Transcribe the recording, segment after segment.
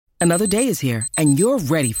Another day is here, and you're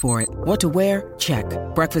ready for it. What to wear? Check.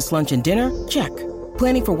 Breakfast, lunch, and dinner? Check.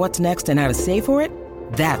 Planning for what's next and how to save for it?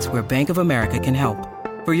 That's where Bank of America can help.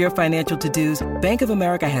 For your financial to-dos, Bank of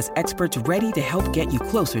America has experts ready to help get you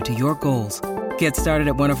closer to your goals. Get started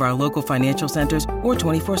at one of our local financial centers or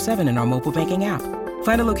 24/7 in our mobile banking app.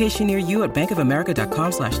 Find a location near you at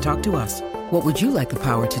bankofamerica.com/talktous. What would you like the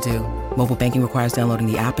power to do? Mobile banking requires downloading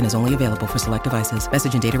the app and is only available for select devices.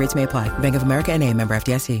 Message and data rates may apply. Bank of America N.A., member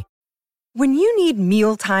FDIC. When you need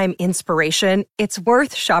mealtime inspiration, it's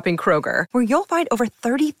worth shopping Kroger, where you'll find over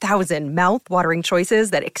 30,000 mouth-watering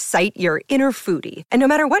choices that excite your inner foodie. And no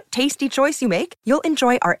matter what tasty choice you make, you'll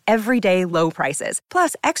enjoy our everyday low prices,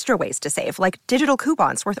 plus extra ways to save, like digital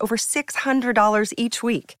coupons worth over $600 each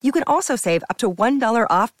week. You can also save up to $1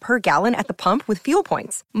 off per gallon at the pump with fuel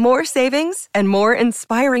points. More savings and more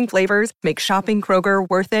inspiring flavors make shopping Kroger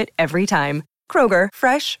worth it every time. Kroger,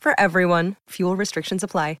 fresh for everyone. Fuel restrictions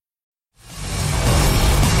apply.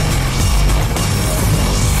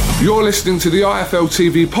 You're listening to the IFL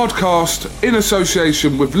TV podcast in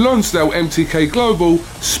association with Lonsdale MTK Global,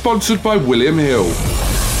 sponsored by William Hill.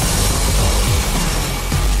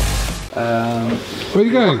 Where are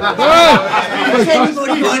you going? Has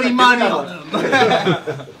anybody got any money on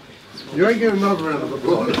them? You ain't getting another round of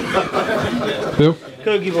applause. Bill?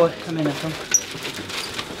 Cookie boy, come in there, son.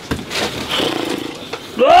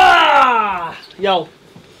 Ah! Yo.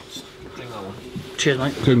 Cheers,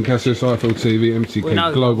 mate. Tim Cassius, IFL TV,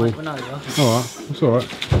 MTK Global. Mate, we know you are. Alright, that's alright.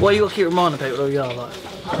 Why you got to keep reminding people who you are, like?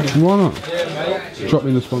 Why not? Drop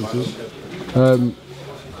in the sponsors. The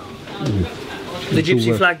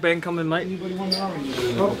Gypsy Flag band coming, mate.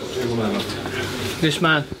 This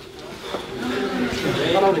man.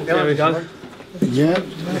 There we go. Yeah,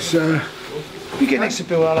 it's you get next to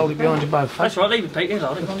Bill, I'll hold it behind you both. That's right, leave it, Pete. He's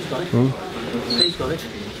got it. He's got it. He's got it.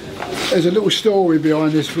 There's a little story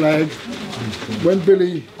behind this flag. When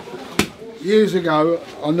Billy, years ago,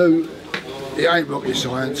 I knew it ain't rocket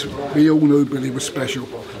science. We all knew Billy was special.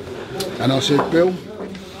 And I said, Bill,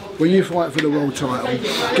 when you fight for the world title,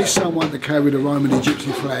 get someone to carry the Roman and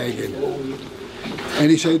Gypsy flag in. And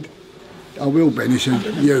he said, I will, Ben. He said,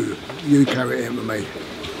 you carry it in with me.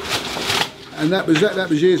 And that was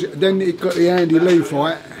years ago. Then it got the Andy Lee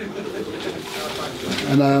fight.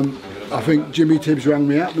 And I think Jimmy Tibbs rang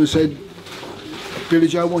me up and said, Billy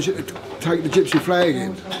Joe wants you to take the Gypsy flag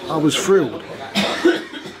in. I was thrilled.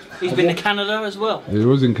 He's been to Canada as well. He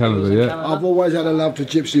was in Canada, yeah. I've always had a love for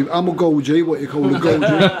Gypsy. I'm a Gorgie, what you call a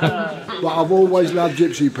Gorgie. But I've always loved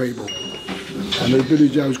Gypsy people. I knew Billy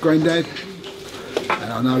Joe's granddad.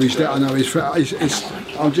 And I know his dad, I know his family.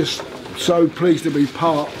 I'm just so pleased to be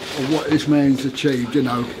part of what this man's achieved, you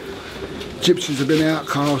know. Gypsies have been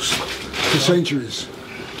outcast for centuries.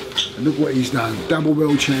 And look what he's done. Double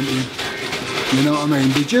world champion. You know what I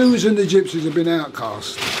mean? The Jews and the Gypsies have been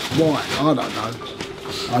outcast. Why? I don't know.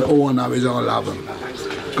 All I know is I love them.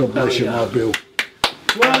 God bless you, my Bill.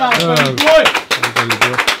 Well done, boy!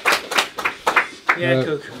 Yeah,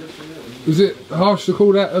 Cook. Was it harsh to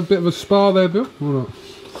call that a bit of a spar there, Bill? Or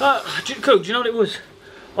not? Cook, do you know what it was?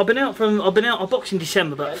 I boxed in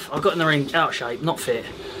December, but I got in the ring out of shape, not fit,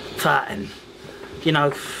 fat, and you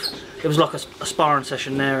know, it was like a sparring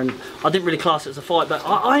session there, and I didn't really class it as a fight, but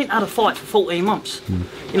I ain't had a fight for 14 months.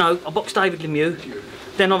 You know, I boxed David Lemieux,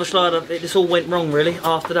 then obviously this all went wrong really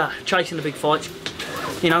after that, chasing the big fights.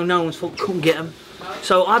 You know, no one's fault, couldn't get them.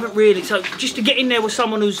 So I haven't really, so just to get in there with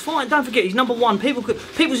someone who's fighting, don't forget, he's number one,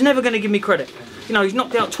 people's never going to give me credit. You know, he's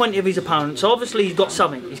knocked out 20 of his opponents, so obviously he's got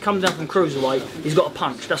something. He's come down from cruiserweight, he's got a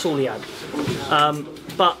punch, that's all he had.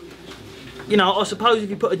 But, you know, I suppose if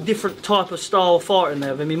you put a different type of style of fighter in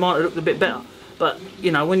there with him, he might have looked a bit better. But,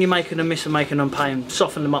 you know, when you're making them miss and making them pay and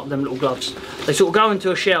soften them up with them little gloves, they sort of go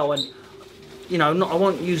into a shell and, you know, I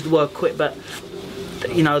won't use the word quit, but,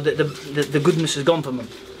 you know, the goodness has gone from them.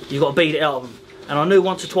 You've got to beat it out of them. And I knew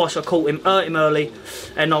once or twice I caught him, hurt him early,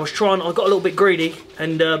 and I got a little bit greedy,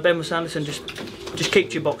 and Ben was saying, listen, just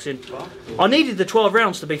keep your boxing. I needed the 12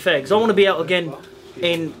 rounds to be fair, because I want to be out again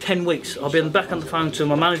in 10 weeks. I'll be back on the phone to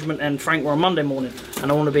my management and Frank on Monday morning, and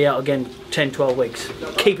I want to be out again 10, 12 weeks.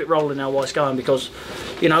 Keep it rolling now while it's going, because,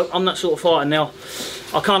 you know, I'm that sort of fighter now.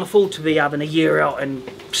 I can't afford to be having a year out and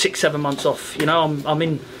 6, 7 months off. You know, I'm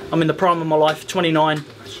in the prime of my life, 29,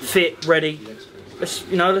 fit, ready. Let's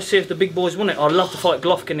see if the big boys want it. I'd love to fight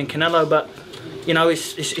Golovkin and Canelo, but you know,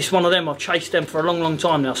 it's one of them. I've chased them for a long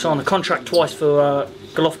time now. Signed a contract twice for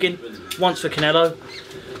Golovkin, once for Canelo.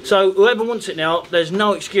 So whoever wants it now, there's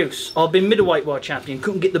no excuse. I've been middleweight world champion,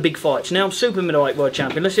 couldn't get the big fights. Now I'm super middleweight world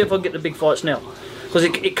champion. Let's see if I can get the big fights now, because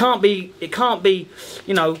it can't be,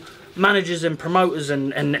 you know, managers and promoters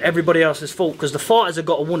and everybody else's fault, because the fighters have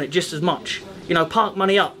got to want it just as much. You know, park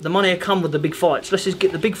money up. The money will come with the big fights. Let's just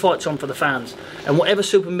get the big fights on for the fans. And whatever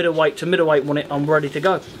super middleweight to middleweight want it, I'm ready to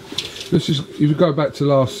go. If you go back to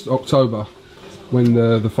last October, when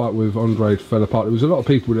the fight with Andre fell apart, there was a lot of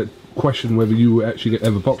people that questioned whether you would actually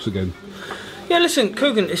ever box again. Yeah, listen,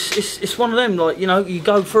 Coogan, it's one of them. Like, you know, you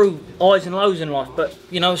go through highs and lows in life, but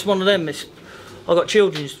you know, it's one of them. I've got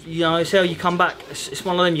children. You know, it's how you come back. It's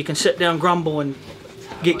one of them. You can sit down, grumble, and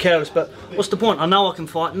get careless. But what's the point? I know I can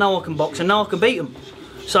fight, know I can box, and know I can beat them.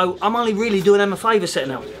 So I'm only really doing them a favour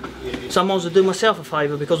setting out. So I might as well do myself a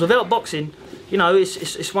favour, because without boxing, you know,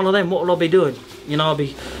 it's one of them. What will I be doing? You know, I'll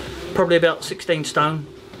be probably about 16 stone.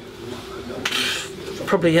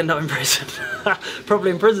 Probably end up in prison.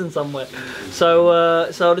 Probably in prison somewhere. So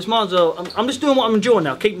just might as well. I'm just doing what I'm enjoying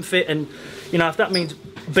now, keeping fit, and you know, if that means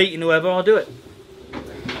beating whoever, I'll do it.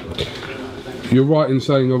 You're right in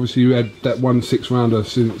saying, obviously, you had that 1 6-rounder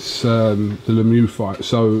since the Lemieux fight.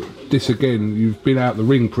 So this again, you've been out the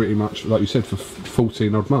ring pretty much, like you said, for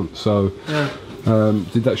 14 odd months. So yeah.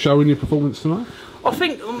 Did that show in your performance tonight? I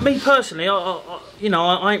think, me personally, you know,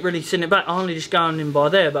 I ain't really seen it back. I'm only just going in by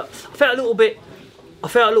there, but I felt a little bit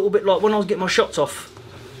like when I was getting my shots off.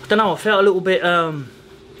 I don't know. I felt a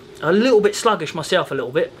little bit sluggish myself. A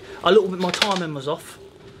little bit. My timing was off.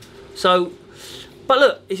 So, but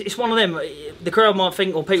look, it's one of them. The crowd might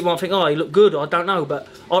think, or people might think, oh, you look good. I don't know, but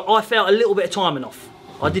I felt a little bit of timing off.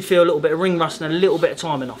 I did feel a little bit of ring rust and a little bit of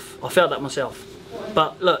timing off. I felt that myself.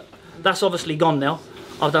 But look, that's obviously gone now.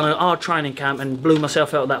 I've done a hard training camp and blew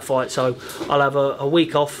myself out of that fight, so I'll have a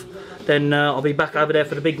week off. Then I'll be back over there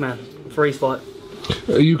for the big man, for his fight.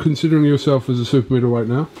 Are you considering yourself as a super middleweight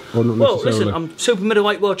now, or not necessarily? Well, listen, I'm super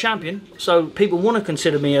middleweight world champion, so people want to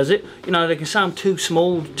consider me as it. You know, they can say I'm too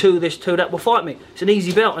small, too this, too that. Will fight me. It's an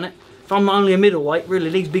easy belt, isn't it? If I'm only a middleweight,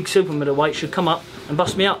 really, these big super middleweights should come up and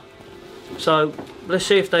bust me up. So let's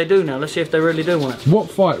see if they do now. Let's see if they really do want it. What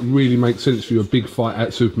fight really makes sense for you? A big fight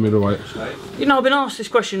at super middleweight? You know, I've been asked this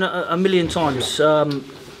question a million times.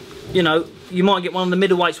 You know, you might get one of the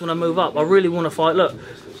middleweights when I move up. I really want to fight. Look,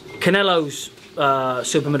 Canelo's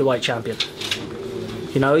super middleweight champion.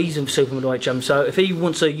 You know, he's a super middleweight champion. So if he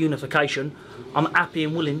wants a unification, I'm happy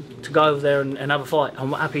and willing to go over there and have a fight.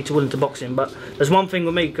 I'm happy to willing to box him. But there's one thing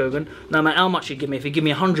with me, Coogan. No matter how much you give me, if you give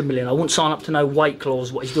me 100 million, I wouldn't sign up to no weight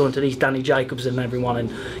clause. What he's doing to these Danny Jacobs and everyone, and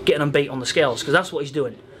getting them beat on the scales, because that's what he's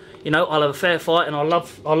doing. You know, I'll have a fair fight, and I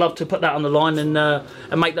love to put that on the line and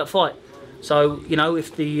make that fight. So you know, if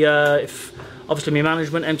obviously my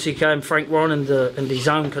management, MTK and Frank Warren and the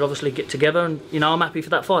zone could obviously get together, and you know, I'm happy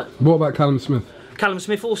for that fight. What about Callum Smith? Callum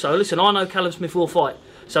Smith also. Listen, I know Callum Smith will fight.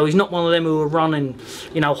 So he's not one of them who will run and,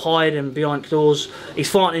 you know, hide and behind doors. He's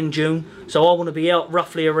fighting in June, so I want to be out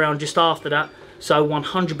roughly around just after that. So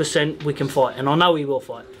 100% we can fight, and I know he will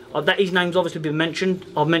fight. His name's obviously been mentioned.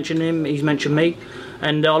 I've mentioned him, he's mentioned me,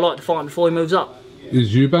 and I like to fight him before he moves up.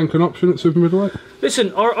 Is Eubank an option at super middleweight?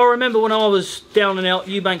 Listen, I remember when I was down and out,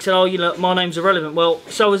 Eubank said, oh, you know, my name's irrelevant. Well,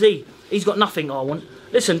 so is he. He's got nothing I want.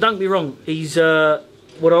 Listen, don't be wrong. He's, would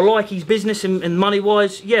I like his business and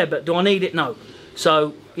money-wise? Yeah, but do I need it? No.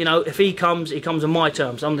 So, you know, if he comes on my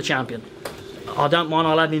terms. I'm the champion. I don't mind,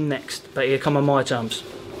 I'll have him next, but he'll come on my terms.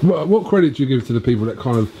 What credit do you give to the people that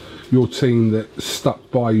kind of, your team that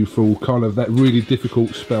stuck by you for kind of that really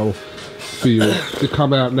difficult spell for you to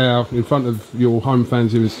come out now in front of your home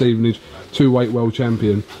fans here in Stevenage, 2-weight world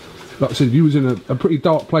champion? Like I said, you was in a pretty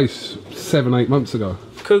dark place 7-8 months ago.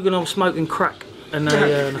 Coogan, I was smoking crack. And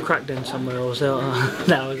a crack den somewhere. I was out.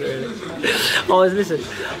 No, was it really? I was listening.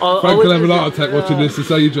 Frank will have an heart attack watching this. To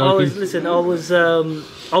say you're joking.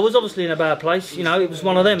 I was obviously in a bad place. You know, it was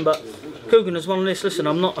one of them. But Coogan was one of this. Listen,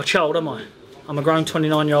 I'm not a child, am I? I'm a grown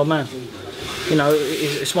 29-year-old man. You know,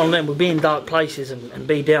 it's one of them. We'll be in dark places and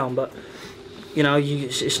be down. But you know, you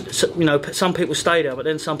know, some people stay there, but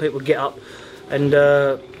then some people get up and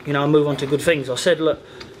you know, move on to good things. I said, look.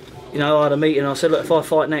 You know, I had a meeting. I said, look, if I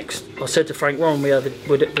fight next, I said to Frank Warren, we had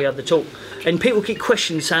the talk, and people keep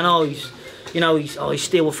questioning, saying, oh, he's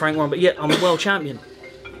still with Frank Warren, but yet I'm a world champion.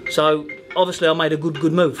 So obviously, I made a good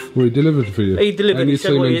move. Well, he delivered for you. He delivered. And he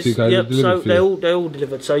said what he is. Yep. So they all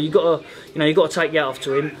delivered. So you got to take your hat off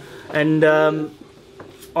to him, and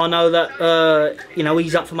I know that you know,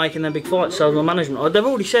 he's up for making them big fights. So the management, they've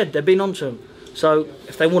already said they've been on to him. So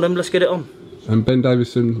if they want him, let's get it on. And Ben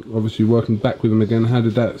Davison, obviously working back with him again. How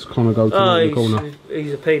did that kind of go to the corner?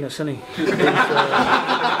 He's a penis, isn't he?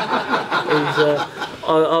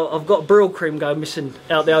 I've got brill cream going missing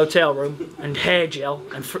out the hotel room, and hair gel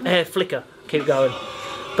and hair flicker keep going.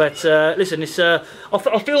 But listen, it's I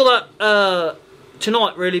feel that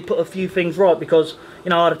tonight really put a few things right, because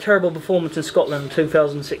I had a terrible performance in Scotland in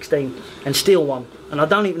 2016 and still won, and I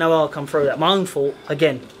don't even know how I come through that. My own fault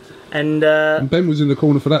again. And Ben was in the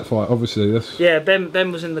corner for that fight, obviously. Yeah,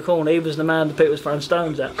 Ben was in the corner. He was the man that Pete was throwing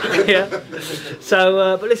stones at. Yeah.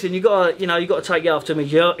 So, but listen, you got to take it after him.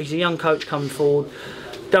 He's a young coach coming forward.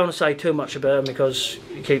 Don't want to say too much about him because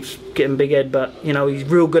he keeps getting big head, but he's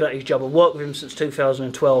real good at his job. I've worked with him since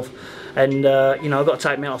 2012, and I've got to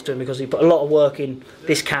take me after him because he put a lot of work in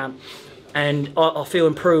this camp, and I feel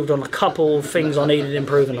improved on a couple of things I needed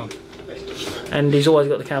improving on. And he's always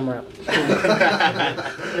got the camera out.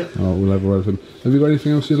 Oh, we'll have a word with him. Have you got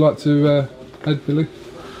anything else you'd like to add, Billy?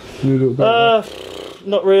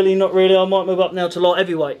 Not really. I might move up now to light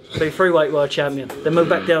heavyweight, be freeweight world champion. Then move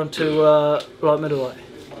back down to light middleweight.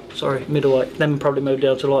 Sorry, middleweight. Then probably move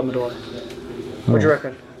down to light middleweight. What do you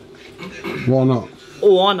reckon? Why not?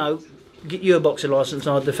 All I know, get you a boxing licence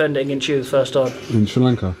and I'll defend it against you the first time. In Sri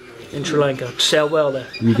Lanka? In Sri Lanka. Sell well there.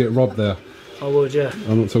 You get robbed there? I would, yeah.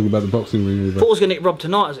 I'm not talking about the boxing ring either. I thought I was going to get robbed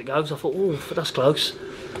tonight as it goes. I thought, oh, that's close.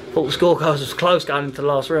 I thought the scorecard was close going into the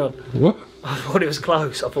last round. What? I thought it was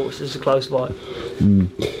close. I thought this was a close fight.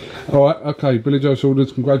 All right, okay. Billy Joe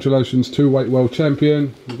Saunders, congratulations, two-weight world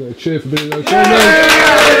champion. We've got a cheer for Billy Joe Saunders.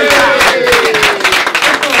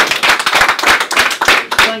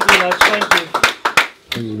 Thank you, lads. Thank you.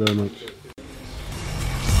 Thank you very much.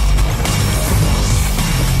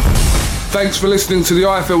 Thanks for listening to the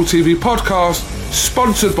IFL TV podcast,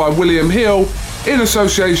 sponsored by William Hill in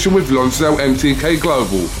association with Lonsdale MTK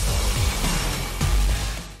Global.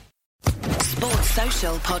 Sports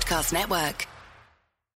Social Podcast Network.